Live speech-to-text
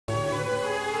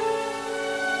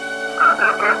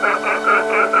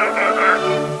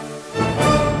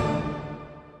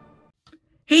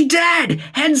Hey, Dad!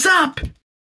 Heads up!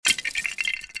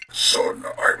 Son,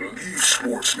 I believe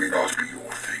sports may not be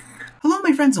your thing. Hello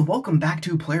my friends and welcome back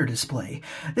to Player Display.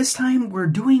 This time we're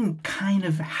doing kind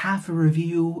of half a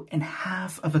review and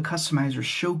half of a customizer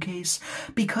showcase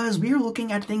because we are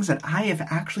looking at things that I have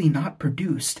actually not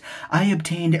produced. I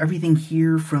obtained everything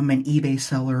here from an eBay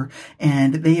seller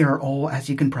and they are all,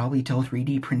 as you can probably tell,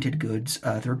 3D printed goods,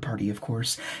 third party of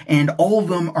course, and all of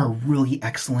them are really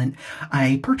excellent.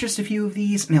 I purchased a few of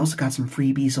these and I also got some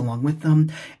freebies along with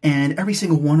them, and every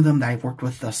single one of them that I've worked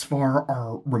with thus far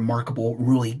are remarkable,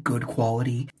 really good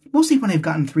quality. Mostly when I've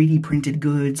gotten 3D printed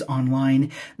goods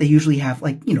online, they usually have,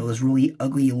 like, you know, those really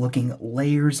ugly looking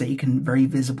layers that you can very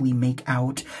visibly make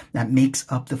out that makes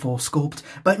up the full sculpt.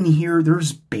 But in here,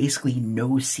 there's basically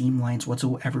no seam lines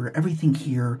whatsoever. Everything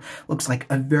here looks like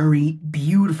a very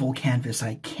beautiful canvas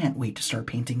I can't wait to start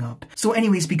painting up. So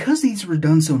anyways, because these were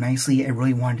done so nicely, I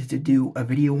really wanted to do a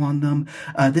video on them.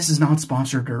 This is not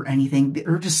sponsored or anything.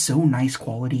 They're just so nice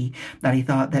quality that I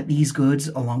thought that these goods,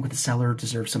 along with the seller,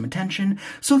 deserve some attention.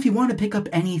 So if you want to pick up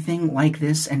anything like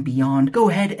this and beyond,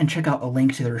 go ahead and check out a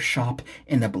link to their shop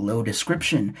in the below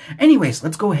description. Anyways,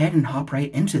 let's go ahead and hop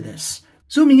right into this.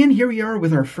 Zooming in, here we are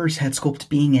with our first head sculpt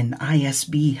being an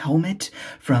ISB helmet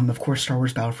from, of course, Star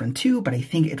Wars Battlefront 2, but I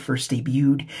think it first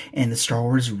debuted in the Star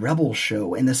Wars Rebels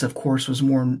show, and this, of course, was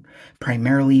worn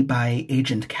primarily by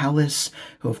Agent Kallus,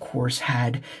 who, of course,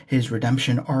 had his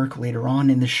redemption arc later on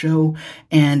in the show,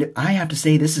 and I have to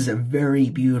say this is a very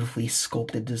beautifully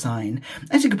sculpted design.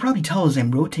 As you can probably tell as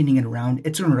I'm rotating it around,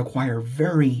 it's going to require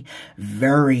very,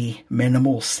 very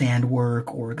minimal sand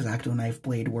work or X-Acto knife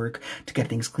blade work to get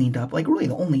things cleaned up. Like, really,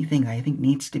 the only thing I think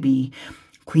needs to be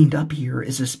cleaned up here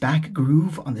is this back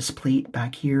groove on this plate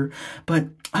back here, but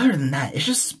other than that, it's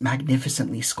just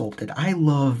magnificently sculpted. I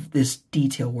love this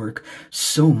detail work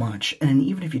so much, and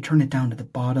even if you turn it down to the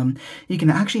bottom, you can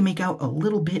actually make out a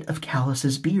little bit of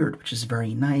Kallus's beard, which is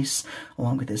very nice,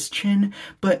 along with his chin.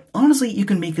 But honestly, you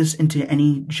can make this into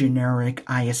any generic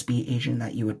ISB agent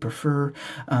that you would prefer.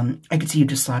 I could see you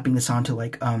just slapping this onto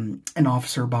like an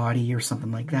officer body or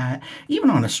something like that. Even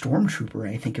on a stormtrooper,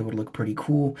 I think it would look pretty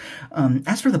cool.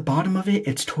 As for the bottom of it,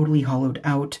 it's totally hollowed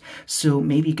out, so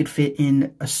maybe you could fit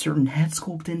in a certain head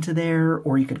sculpt into there,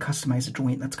 or you could customize a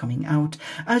joint that's coming out.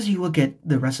 As you look at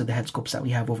the rest of the head sculpts that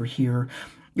we have over here,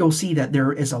 you'll see that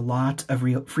there is a lot of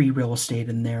free real estate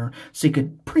in there, so you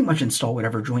could pretty much install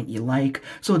whatever joint you like.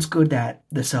 So it's good that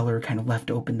the seller kind of left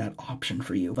open that option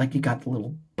for you. Like, you got the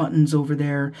little buttons over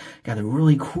there, got a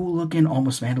really cool looking,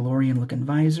 almost Mandalorian looking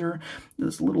visor,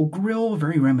 this little grill,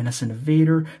 very reminiscent of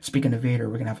Vader. Speaking of Vader,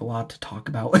 we're gonna have a lot to talk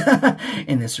about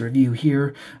in this review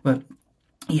here, but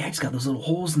yeah, it's got those little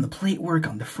holes in the plate work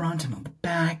on the front and on the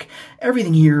back.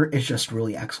 Everything here is just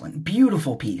really excellent.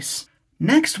 Beautiful piece.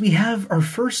 Next, we have our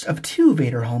first of two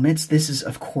Vader helmets. This is,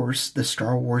 of course, the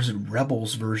Star Wars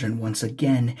Rebels version once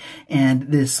again, and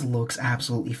this looks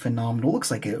absolutely phenomenal.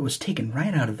 Looks like it was taken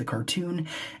right out of the cartoon,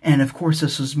 and of course,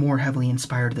 this was more heavily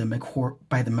inspired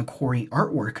by the McQuarrie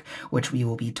artwork, which we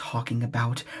will be talking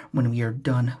about when we are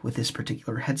done with this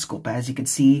particular head sculpt. As you can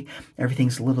see,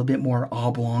 everything's a little bit more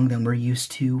oblong than we're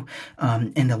used to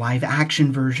in the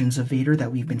live-action versions of Vader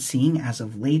that we've been seeing as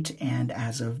of late and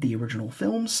as of the original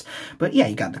films. But yeah,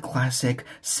 you got the classic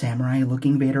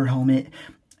samurai-looking Vader helmet,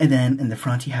 and then in the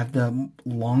front you have the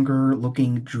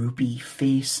longer-looking droopy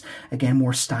face, again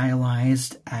more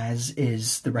stylized as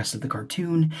is the rest of the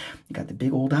cartoon. You got the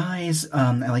big old eyes.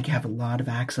 I like you have a lot of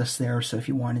access there, so if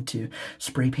you wanted to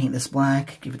spray paint this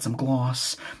black, give it some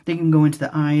gloss, then you can go into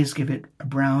the eyes, give it a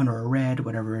brown or a red,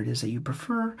 whatever it is that you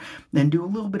prefer, then do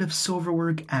a little bit of silver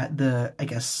work at the, I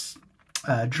guess,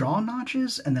 jaw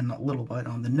notches, and then a little bit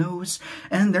on the nose,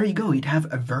 and there you go. You'd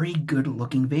have a very good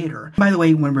looking Vader. By the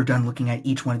way, when we're done looking at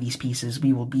each one of these pieces,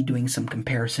 we will be doing some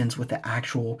comparisons with the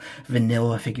actual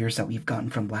vanilla figures that we've gotten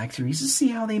from Black Series to see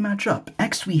how they match up.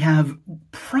 Next, we have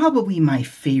probably my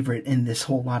favorite in this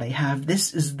whole lot I have.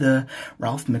 This is the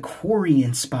Ralph McQuarrie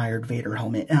inspired Vader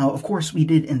helmet. Now, of course, we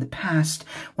did in the past,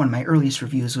 one of my earliest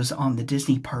reviews was on the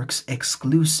Disney Parks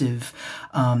exclusive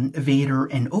Vader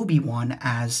and Obi-Wan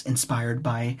as inspired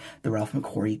by the Ralph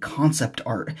McQuarrie concept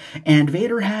art. And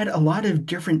Vader had a lot of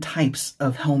different types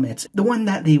of helmets. The one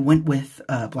that they went with,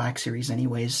 Black Series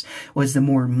anyways, was the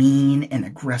more mean and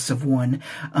aggressive one.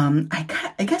 I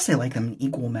guess I like them in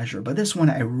equal measure, but this one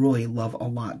I really love a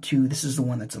lot too. This is the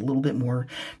one that's a little bit more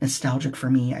nostalgic for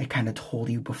me. I kind of told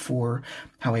you before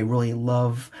how I really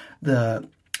love the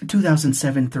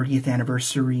 2007 30th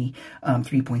anniversary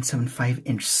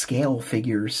 3.75-inch scale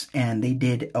figures, and they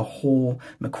did a whole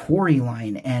McQuarrie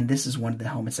line, and this is one of the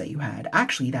helmets that you had.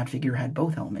 Actually, that figure had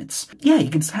both helmets. Yeah, you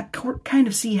can kind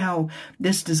of see how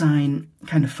this design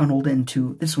kind of funneled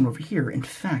into this one over here. In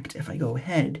fact, if I go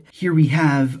ahead, here we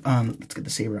have, let's get the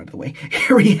saber out of the way.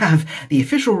 Here we have the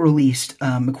official released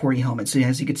McQuarrie helmet. So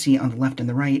as you can see on the left and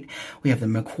the right, we have the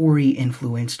McQuarrie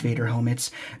influenced Vader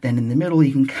helmets. Then in the middle,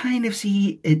 you can kind of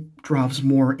see it draws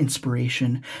more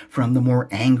inspiration from the more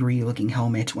angry looking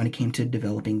helmet when it came to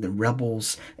developing the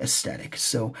Rebels aesthetic.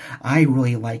 So I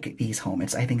really like these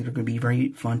helmets. I think they're going to be very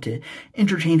fun to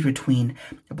interchange between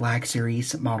the Black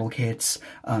Series model kits,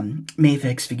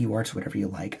 Mayfix, Figuarts, whatever you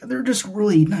like. They're just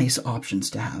really nice options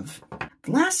to have.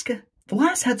 The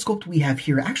last head sculpt we have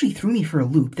here actually threw me for a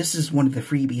loop. This is one of the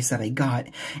freebies that I got,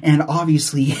 and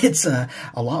obviously it's a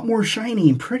lot more shiny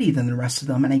and pretty than the rest of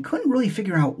them, and I couldn't really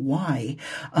figure out why.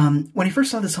 When I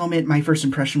first saw this helmet, my first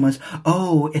impression was,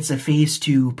 oh, it's a Phase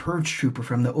 2 Purge Trooper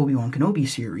from the Obi-Wan Kenobi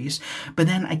series, but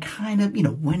then I kind of,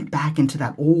 went back into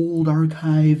that old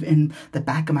archive in the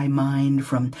back of my mind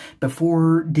from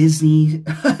before Disney,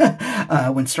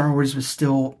 when Star Wars was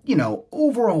still,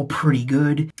 overall pretty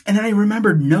good, and then I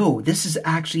remembered, no, this is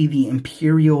actually the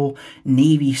Imperial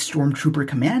Navy Stormtrooper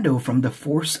Commando from the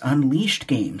Force Unleashed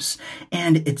games,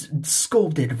 and it's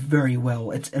sculpted very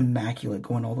well. It's immaculate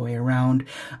going all the way around.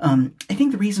 I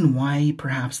think the reason why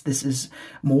perhaps this is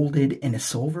molded in a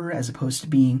silver as opposed to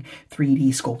being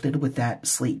 3D sculpted with that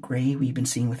slate gray we've been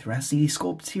seeing with the rest of these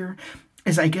sculpts here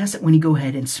is, I guess, when you go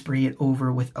ahead and spray it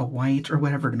over with a white or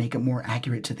whatever to make it more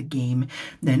accurate to the game,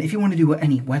 then if you want to do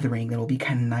any weathering, it'll be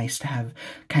kind of nice to have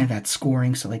kind of that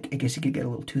scoring. So, like, I guess you could get a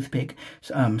little toothpick,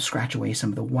 scratch away some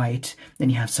of the white,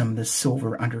 then you have some of the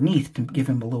silver underneath to give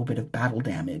him a little bit of battle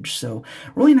damage. So,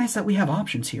 really nice that we have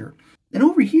options here. And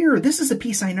over here, this is a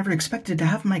piece I never expected to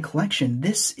have in my collection.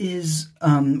 This is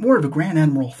more of a Grand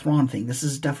Admiral Thrawn thing. This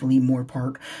is definitely more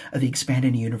part of the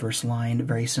Expanded Universe line,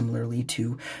 very similarly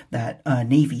to that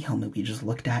Navy helmet we just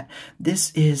looked at.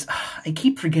 This is, I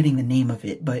keep forgetting the name of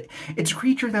it, but it's a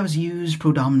creature that was used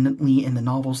predominantly in the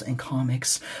novels and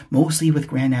comics, mostly with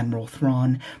Grand Admiral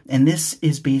Thrawn. And this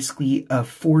is basically a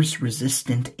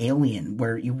Force-resistant alien,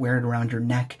 where you wear it around your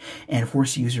neck, and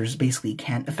Force users basically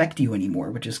can't affect you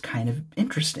anymore, which is kind of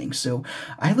interesting. So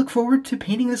I look forward to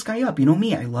painting this guy up. You know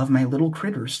me, I love my little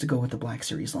critters to go with the Black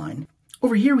Series line.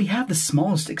 Over here, we have the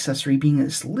smallest accessory being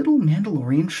this little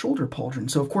Mandalorian shoulder pauldron.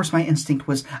 So, of course, my instinct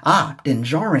was, Din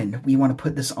Djarin, we want to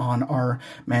put this on our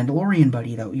Mandalorian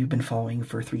buddy that we've been following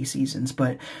for 3 seasons.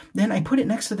 But then I put it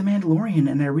next to the Mandalorian,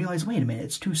 and I realized, wait a minute,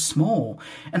 it's too small.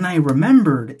 And I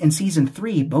remembered in Season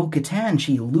 3, Bo-Katan,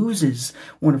 she loses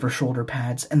one of her shoulder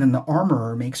pads, and then the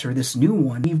Armorer makes her this new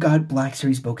one. We've got Black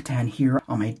Series Bo-Katan here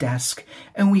on my desk,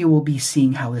 and we will be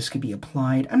seeing how this could be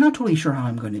applied. I'm not totally sure how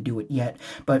I'm going to do it yet,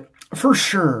 but for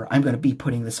sure, I'm going to be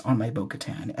putting this on my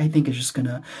Bo-Katan. I think it's just going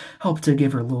to help to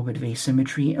give her a little bit of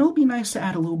asymmetry, and it'll be nice to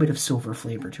add a little bit of silver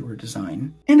flavor to her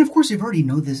design. And of course, you've already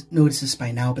noticed this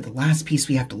by now, but the last piece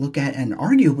we have to look at, and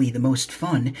arguably the most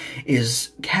fun,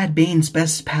 is Cad Bane's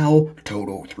best pal,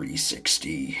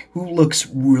 TODO-360, who looks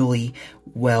really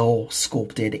well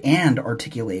sculpted and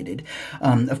articulated.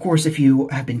 Of course, if you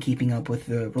have been keeping up with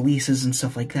the releases and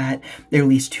stuff like that, they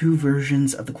released 2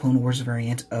 versions of the Clone Wars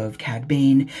variant of Cad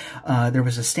Bane. There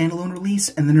was a standalone release,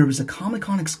 and then there was a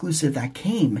Comic-Con exclusive that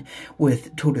came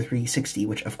with TODO-360,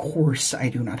 which of course I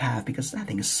do not have because that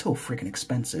thing is so freaking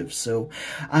expensive. So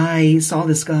I saw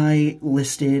this guy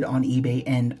listed on eBay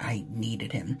and I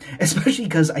needed him, especially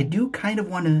because I do kind of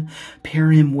want to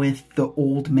pair him with the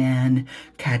old man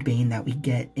Cad Bane that we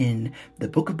get in the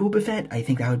Book of Boba Fett. I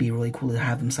think that would be really cool to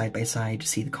have them side by side to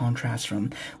see the contrast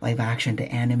from live action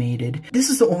to animated. This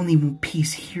is the only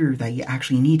piece here that you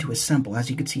actually need to assemble. As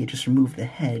you can see, it just removed the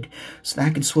head, so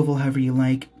that can swivel however you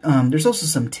like. There's also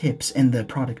some tips in the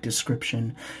product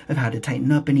description of how to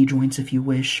tighten up any joints if you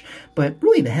wish, but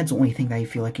really the head's the only thing that I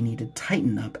feel like you need to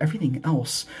tighten up. Everything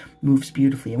else moves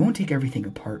beautifully. I won't take everything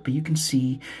apart, but you can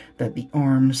see that the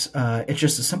arms, it's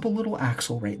just a simple little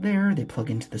axle right there. They plug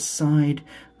into the side.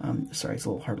 Sorry, it's a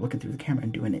little hard looking through the camera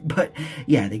and doing it, but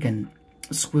yeah, they can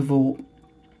swivel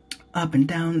up and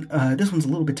down. This one's a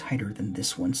little bit tighter than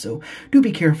this one, so do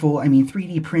be careful. I mean,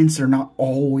 3D prints are not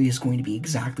always going to be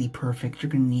exactly perfect.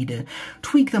 You're going to need to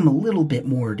tweak them a little bit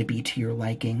more to be to your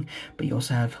liking, but you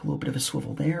also have a little bit of a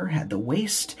swivel there, had the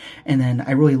waist, and then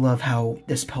I really love how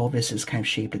this pelvis is kind of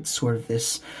shaped. It's sort of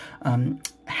this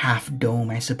half dome,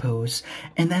 I suppose.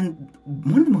 And then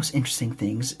one of the most interesting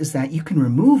things is that you can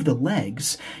remove the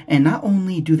legs, and not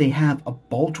only do they have a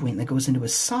ball joint that goes into a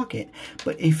socket,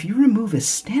 but if you remove his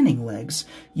standing legs,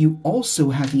 you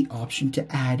also have the option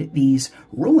to add these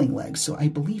rolling legs. So I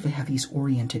believe I have these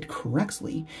oriented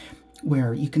correctly,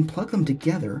 where you can plug them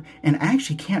together. And I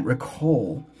actually can't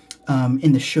recall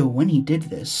in the show when he did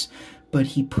this, but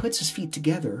he puts his feet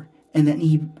together and then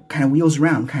he kind of wheels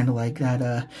around, kind of like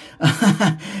that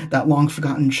that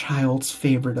long-forgotten child's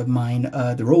favorite of mine,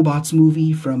 the Robots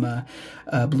movie from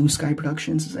Blue Sky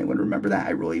Productions. Does anyone remember that?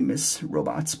 I really miss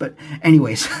Robots. But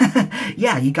anyways,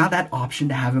 yeah, you got that option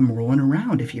to have him rolling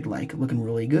around if you'd like, looking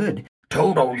really good.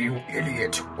 Todo, you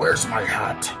idiot. Where's my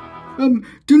hat?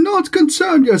 Do not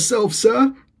concern yourself,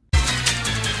 sir.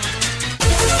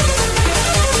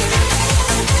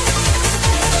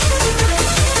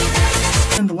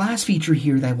 And the last feature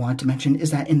here that I wanted to mention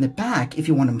is that in the back, if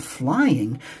you want him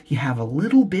flying, you have a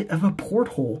little bit of a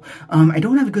porthole. I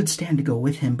don't have a good stand to go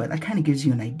with him, but that kind of gives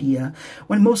you an idea.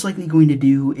 What I'm most likely going to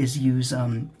do is use,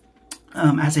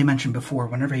 as I mentioned before,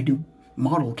 whenever I do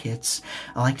model kits,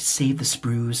 I like to save the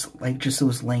sprues, like just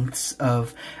those lengths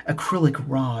of acrylic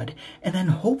rod, and then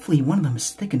hopefully one of them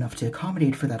is thick enough to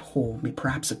accommodate for that hole,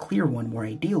 perhaps a clear one more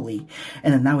ideally,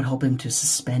 and then that would help him to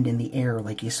suspend in the air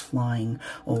like he's flying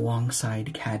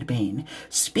alongside Cad Bane.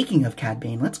 Speaking of Cad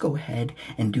Bane, let's go ahead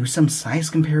and do some size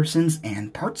comparisons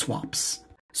and part swaps.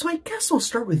 So I guess I'll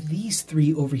start with these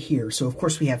three over here. So of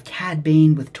course we have Cad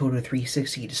Bane with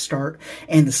TODO-360 to start,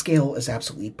 and the scale is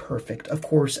absolutely perfect. Of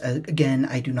course, again,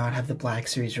 I do not have the Black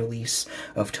Series release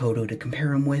of Todo to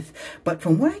compare him with, but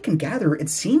from what I can gather, it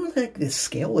seems like this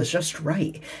scale is just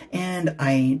right. And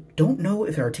I don't know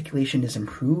if the articulation is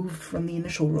improved from the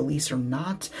initial release or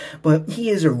not, but he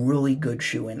is a really good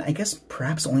shoe-in. I guess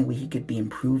perhaps the only way he could be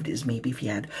improved is maybe if he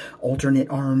had alternate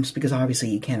arms, because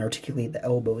obviously you can't articulate the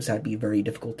elbows. That'd be very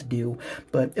difficult to do,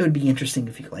 but it would be interesting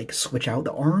if you could like switch out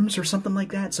the arms or something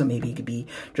like that, so maybe he could be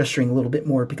gesturing a little bit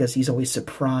more because he's always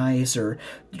surprised or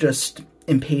just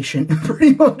impatient,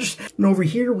 pretty much. And over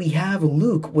here we have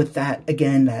Luke with that,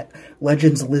 again, that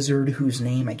Legends lizard whose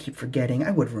name I keep forgetting.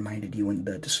 I would have reminded you in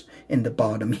the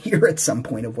bottom here at some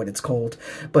point of what it's called.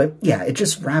 But yeah, it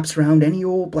just wraps around any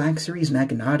old Black Series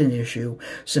neck, not an issue.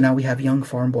 So now we have young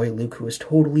farm boy Luke, who is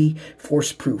totally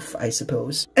force-proof, I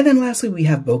suppose. And then lastly we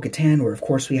have Bo-Katan, where of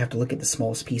course we have to look at the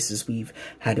smallest pieces we've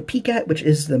had a peek at, which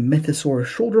is the Mythosaur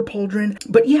shoulder pauldron.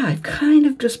 But yeah, I've kind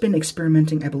of just been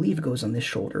experimenting, I believe it goes on this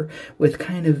shoulder, with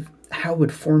kind of how it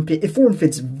would form fit. It form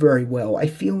fits very well. I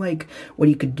feel like what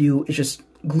you could do is just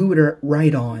glue it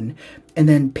right on and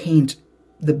then paint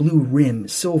the blue rim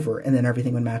silver, and then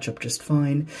everything would match up just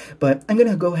fine. But I'm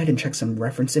gonna go ahead and check some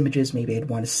reference images. Maybe I'd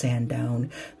want to sand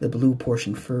down the blue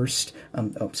portion first.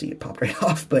 Oh, see, it popped right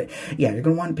off. But yeah, you're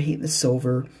gonna want to paint the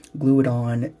silver, glue it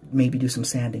on, maybe do some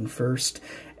sanding first,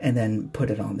 and then put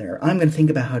it on there. I'm gonna think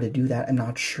about how to do that. I'm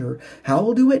not sure how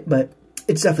I'll do it, but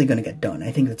it's definitely going to get done.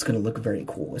 I think it's going to look very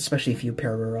cool, especially if you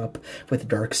pair her up with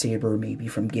Darksaber, maybe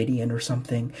from Gideon or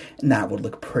something, and that would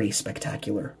look pretty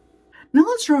spectacular. Now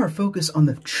let's draw our focus on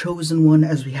the Chosen One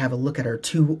as we have a look at our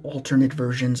two alternate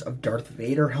versions of Darth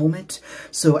Vader helmet.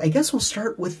 So I guess we'll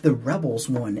start with the Rebels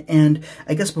one, and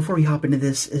I guess before we hop into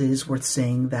this, it is worth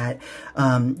saying that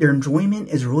their enjoyment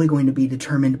is really going to be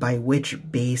determined by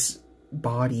which base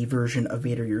body version of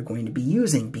Vader you're going to be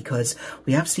using, because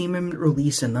we have seen him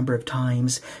released a number of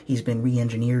times. He's been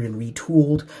re-engineered and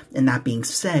retooled, and that being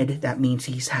said, that means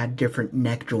he's had different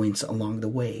neck joints along the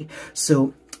way.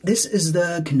 So this is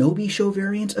the Kenobi show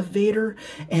variant of Vader,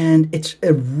 and it's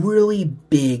a really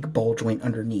big ball joint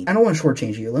underneath. I don't want to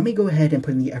shortchange you. Let me go ahead and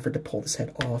put in the effort to pull this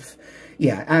head off.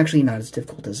 Yeah, actually not as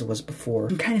difficult as it was before.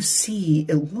 You can kind of see,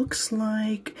 it looks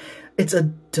like it's a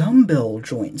dumbbell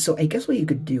joint. So I guess what you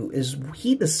could do is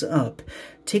heat this up,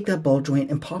 take that ball joint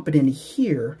and pop it in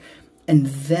here, and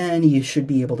then you should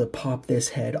be able to pop this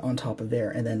head on top of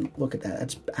there, and then look at that.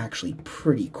 That's actually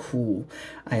pretty cool.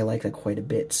 I like that quite a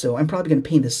bit. So I'm probably going to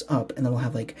paint this up, and then we'll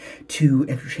have like two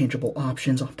interchangeable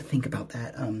options. I'll have to think about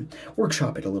that,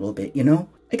 workshop it a little bit, you know?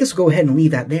 I guess we'll go ahead and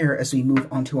leave that there as we move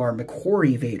on to our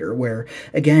McQuarrie Vader, where,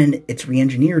 again, it's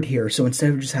re-engineered here. So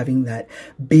instead of just having that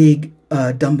big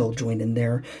dumbbell joint in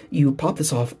there, you pop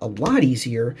this off a lot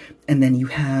easier, and then you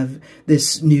have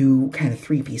this new kind of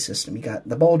three-piece system. You got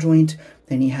the ball joint,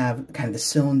 then you have kind of the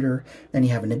cylinder, then you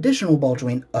have an additional ball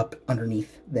joint up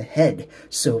underneath the head.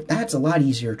 So that's a lot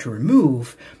easier to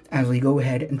remove as we go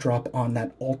ahead and drop on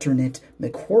that alternate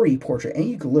McQuarrie portrait. And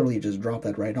you can literally just drop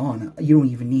that right on. You don't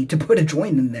even need to put a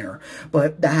joint in there.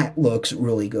 But that looks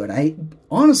really good.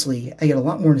 Honestly, I get a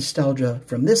lot more nostalgia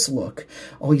from this look.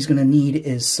 All he's going to need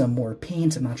is some more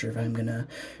paint. I'm not sure if I'm going to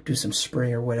do some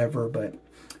spray or whatever, but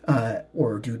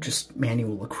or do just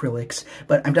manual acrylics,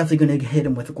 but I'm definitely going to hit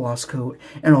him with a gloss coat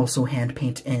and also hand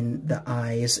paint in the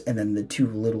eyes and then the two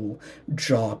little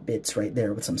jaw bits right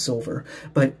there with some silver.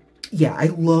 But yeah, I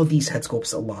love these head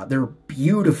sculpts a lot. They're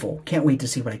beautiful. Can't wait to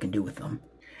see what I can do with them.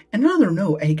 And another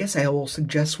note, I guess I will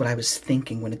suggest what I was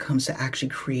thinking when it comes to actually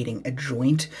creating a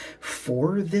joint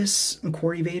for this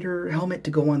McQuarrie Vader helmet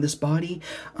to go on this body.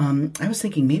 I was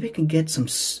thinking maybe I can get some,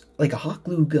 like a hot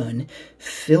glue gun,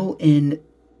 fill in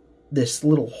this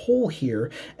little hole here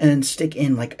and stick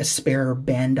in like a spare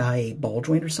Bandai ball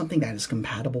joint or something that is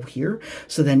compatible here.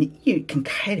 So then you can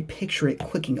kind of picture it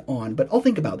clicking on, but I'll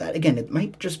think about that. Again, it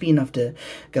might just be enough to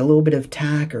get a little bit of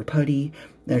tack or putty,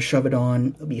 then shove it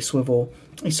on, it'll be a swivel.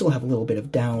 I still have a little bit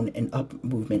of down and up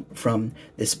movement from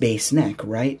this base neck,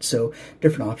 right? So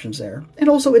different options there. And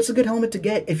also it's a good helmet to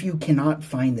get if you cannot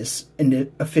find this in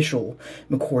the official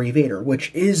McQuarrie Vader,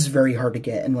 which is very hard to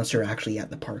get unless you're actually at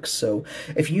the parks. So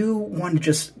if you want to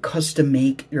just custom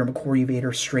make your McQuarrie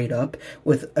Vader straight up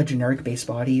with a generic base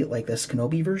body like this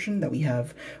Kenobi version that we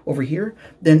have over here,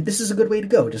 then this is a good way to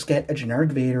go. Just get a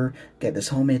generic Vader, get this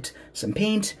helmet, some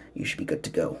paint, you should be good to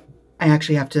go. I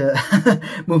actually have to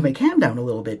move my cam down a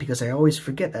little bit because I always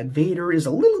forget that Vader is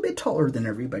a little bit taller than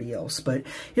everybody else. But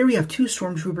here we have two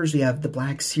Stormtroopers. We have the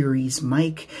Black Series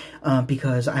Mike,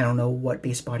 because I don't know what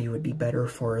base body would be better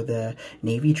for the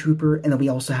Navy Trooper. And then we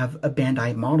also have a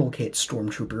Bandai model kit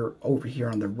Stormtrooper over here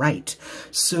on the right.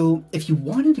 So if you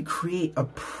wanted to create a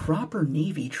proper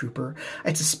Navy Trooper,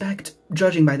 I suspect,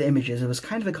 judging by the images, it was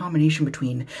kind of a combination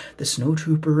between the Snow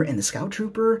Trooper and the Scout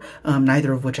Trooper,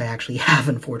 neither of which I actually have,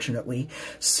 unfortunately.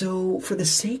 So for the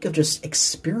sake of just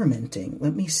experimenting,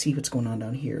 let me see what's going on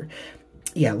down here.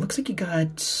 Yeah, it looks like you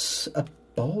got a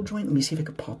ball joint. Let me see if I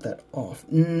could pop that off.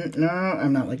 No,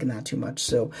 I'm not liking that too much.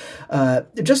 So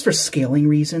just for scaling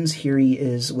reasons, here he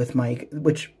is with Mike,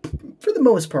 which for the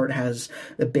most part has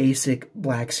the basic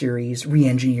Black Series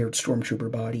re-engineered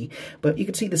Stormtrooper body. But you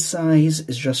can see the size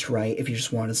is just right if you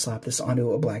just want to slap this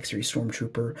onto a Black Series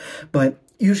Stormtrooper. But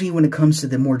usually when it comes to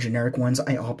the more generic ones,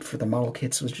 I opt for the model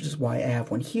kits, which is why I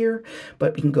have one here.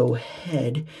 But we can go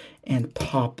ahead and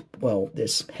pop, well,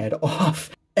 this head off.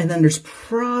 And then there's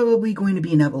probably going to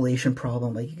be an elevation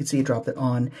problem. Like you can see it dropped it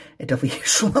on. It definitely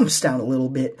slumps down a little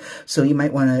bit. So you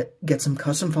might want to get some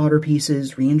custom fodder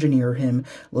pieces, re-engineer him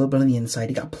a little bit on the inside.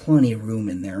 You got plenty of room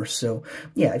in there. So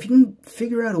yeah, if you can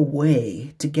figure out a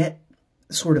way to get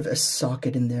sort of a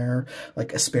socket in there,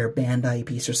 like a spare Bandai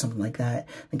piece or something like that,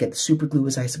 and get the super glue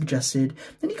as I suggested,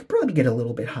 then you could probably get a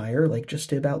little bit higher, like just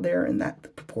to about there, and that the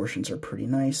proportions are pretty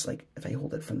nice. Like if I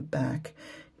hold it from the back,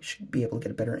 you should be able to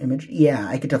get a better image. Yeah,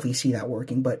 I could definitely see that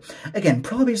working, but again,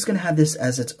 probably just going to have this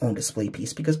as its own display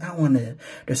piece because I don't want to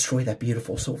destroy that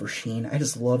beautiful silver sheen. I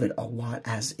just love it a lot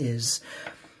as is.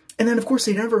 And then, of course,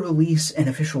 they never release an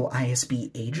official ISB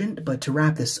agent, but to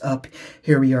wrap this up,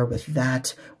 here we are with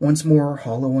that. Once more,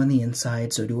 hollow on the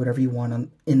inside, so do whatever you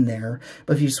want in there.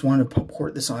 But if you just want to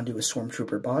port this onto a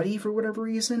Stormtrooper body for whatever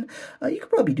reason, you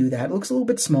could probably do that. It looks a little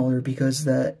bit smaller because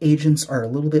the agents are a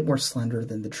little bit more slender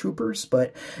than the troopers,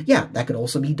 but yeah, that could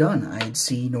also be done. I'd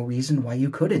see no reason why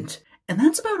you couldn't. And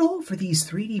that's about all for these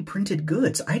 3D printed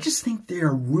goods. I just think they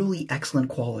are really excellent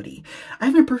quality. I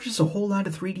haven't purchased a whole lot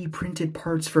of 3D printed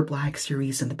parts for Black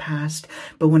Series in the past,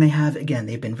 but when I have, again,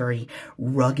 they've been very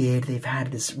rugged. They've had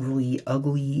this really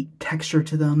ugly texture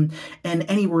to them, and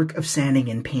any work of sanding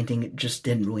and painting just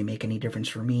didn't really make any difference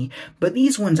for me. But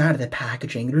these ones out of the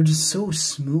packaging, they're just so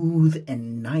smooth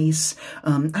and nice.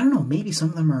 I don't know, maybe some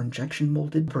of them are injection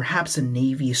molded. Perhaps a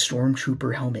Navy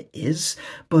Stormtrooper helmet is,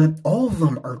 but all of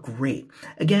them are great.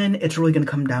 Again, it's really going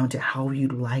to come down to how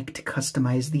you'd like to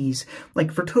customize these.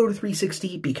 Like for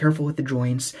TODO-360, be careful with the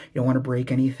joints. You don't want to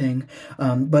break anything.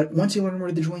 But once you learn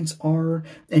where the joints are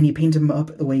and you paint them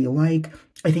up the way you like,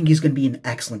 I think he's going to be an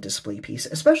excellent display piece,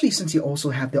 especially since you also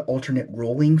have the alternate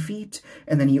rolling feet,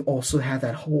 and then you also have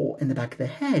that hole in the back of the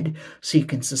head so you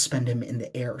can suspend him in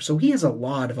the air. So he has a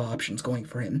lot of options going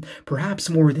for him, perhaps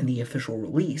more than the official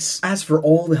release. As for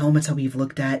all the helmets that we've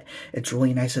looked at, it's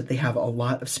really nice that they have a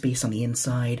lot of space on the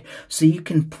inside, so you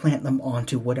can plant them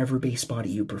onto whatever base body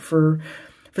you prefer.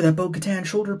 For that Bo-Katan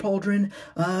shoulder pauldron,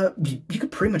 you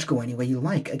could pretty much go any way you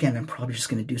like. Again, I'm probably just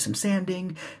going to do some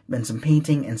sanding, then some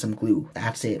painting, and some glue.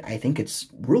 That's it. I think it's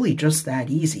really just that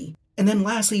easy. And then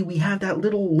lastly, we have that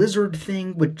little lizard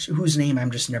thing, whose name I'm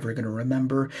just never going to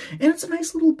remember. And it's a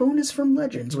nice little bonus from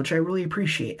Legends, which I really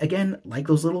appreciate. Again, like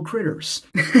those little critters.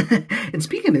 And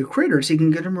speaking of critters, you can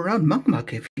get them around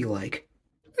Muck if you like.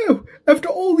 Oh, after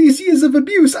all these years of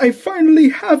abuse, I finally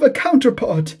have a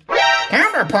counterpart.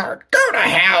 Counterpart, go to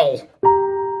hell!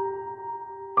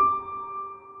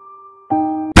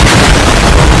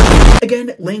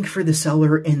 Again, link for the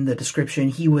seller in the description.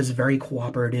 He was very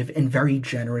cooperative and very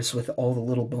generous with all the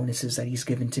little bonuses that he's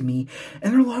given to me,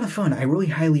 and they're a lot of fun. I really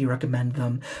highly recommend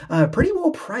them. Pretty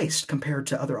well priced compared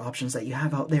to other options that you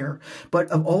have out there, but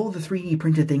of all the 3D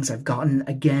printed things I've gotten,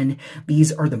 again,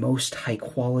 these are the most high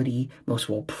quality, most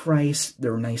well priced.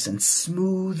 They're nice and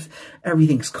smooth.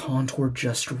 Everything's contoured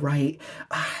just right.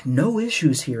 No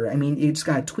issues here. I mean, you just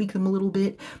gotta tweak them a little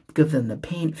bit, give them the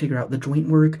paint, figure out the joint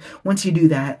work. Once you do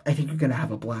that, I think you're going to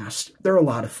have a blast. They're a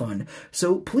lot of fun.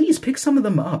 So please pick some of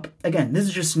them up. Again, this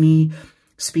is just me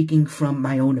speaking from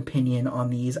my own opinion on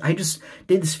these. I just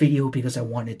did this video because I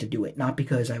wanted to do it, not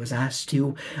because I was asked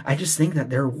to. I just think that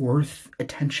they're worth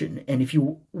attention. And if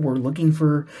you were looking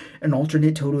for an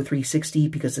alternate TODO-360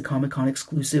 because the Comic-Con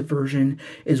exclusive version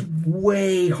is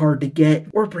way hard to get,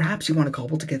 or perhaps you want to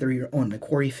cobble together your own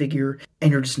McQuarrie figure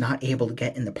and you're just not able to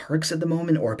get in the parks at the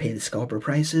moment or pay the scalper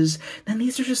prices, then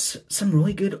these are just some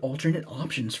really good alternate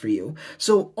options for you.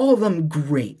 So all of them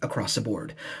great across the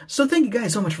board. So thank you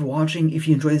guys so much for watching. If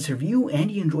you enjoyed this review and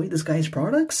you enjoyed this guy's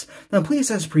products, then please,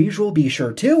 as per usual, be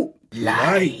sure to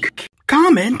Like,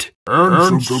 comment,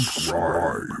 and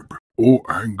subscribe, or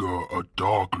anger a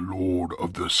dark lord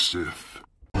of the Sith.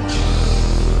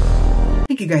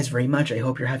 Thank you guys very much. I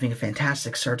hope you're having a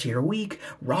fantastic start to your week.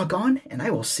 Rock on, and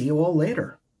I will see you all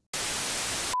later.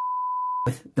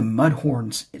 With the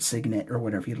Mudhorn's signet, or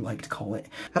whatever you'd like to call it.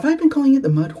 Have I been calling it the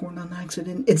Mudhorn on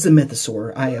accident? It's the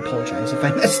Mythosaur. I apologize if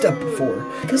I messed up before.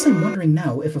 I guess I'm wondering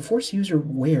now, if a Force user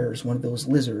wears one of those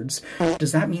lizards,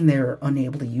 does that mean they're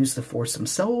unable to use the Force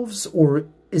themselves? Or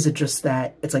is it just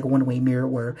that it's like a one-way mirror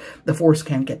where the Force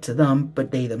can't get to them,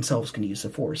 but they themselves can use the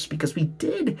Force? Because we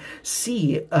did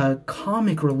see a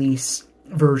comic release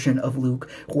version of Luke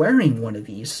wearing one of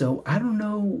these, so I don't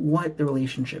know what the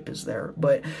relationship is there,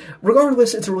 but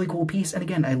regardless, it's a really cool piece, and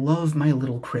again, I love my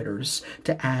little critters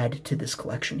to add to this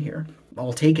collection here.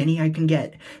 I'll take any I can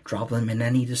get, drop them in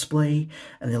any display,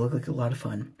 and they look like a lot of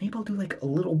fun. Maybe I'll do like a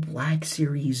little Black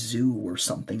Series zoo or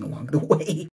something along the way.